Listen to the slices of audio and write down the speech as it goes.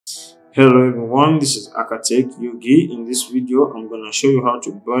Hello everyone, this is Accar TechUg. In this video, I'm gonna show you how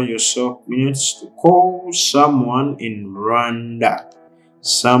to buy yourself minutes to call someone in Rwanda.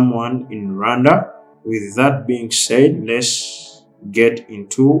 With that being said, let's get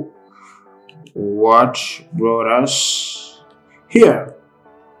into what brought us here,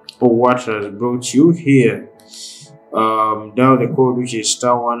 or what has brought you here. Dial the code, which is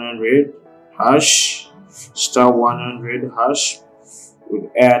 *100# *100# with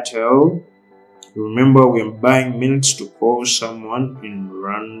Airtel. Remember, we're buying minutes to call someone in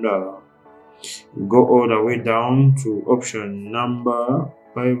Rwanda. Go all the way down to option number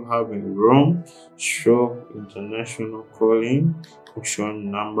 5, having roam stroke international calling.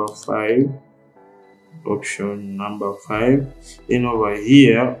 Option number 5. Then over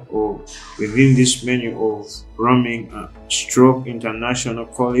here, or within this menu of roaming stroke international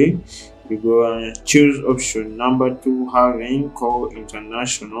calling, you go and choose option number 2, having call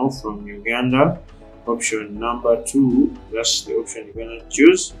international from Uganda. Option number 2, that's the option you're gonna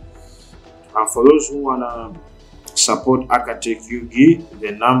choose. And for those who wanna support Accar TechUg,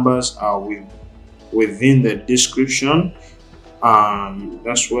 the numbers are within the description.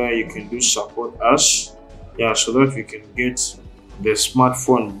 That's where you can do support us, so that we can get the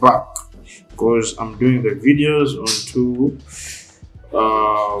smartphone back, because I'm doing the videos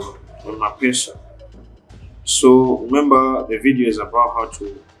on my PC. So remember, the video is about how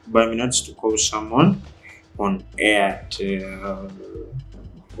to buy minutes to call someone on Airtel.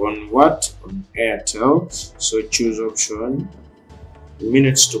 On Airtel. So choose option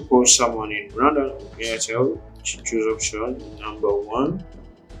minutes to call someone in Rwanda on Airtel. Choose option number 1,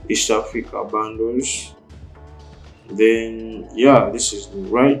 East Africa bundles. Then this is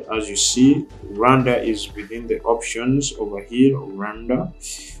right. As you see, Rwanda is within the options over here, Rwanda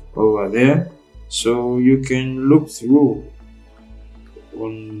over there, so you can look through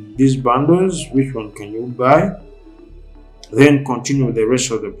on these bundles, which one can you buy, then continue the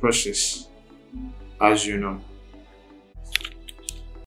rest of the process as you know.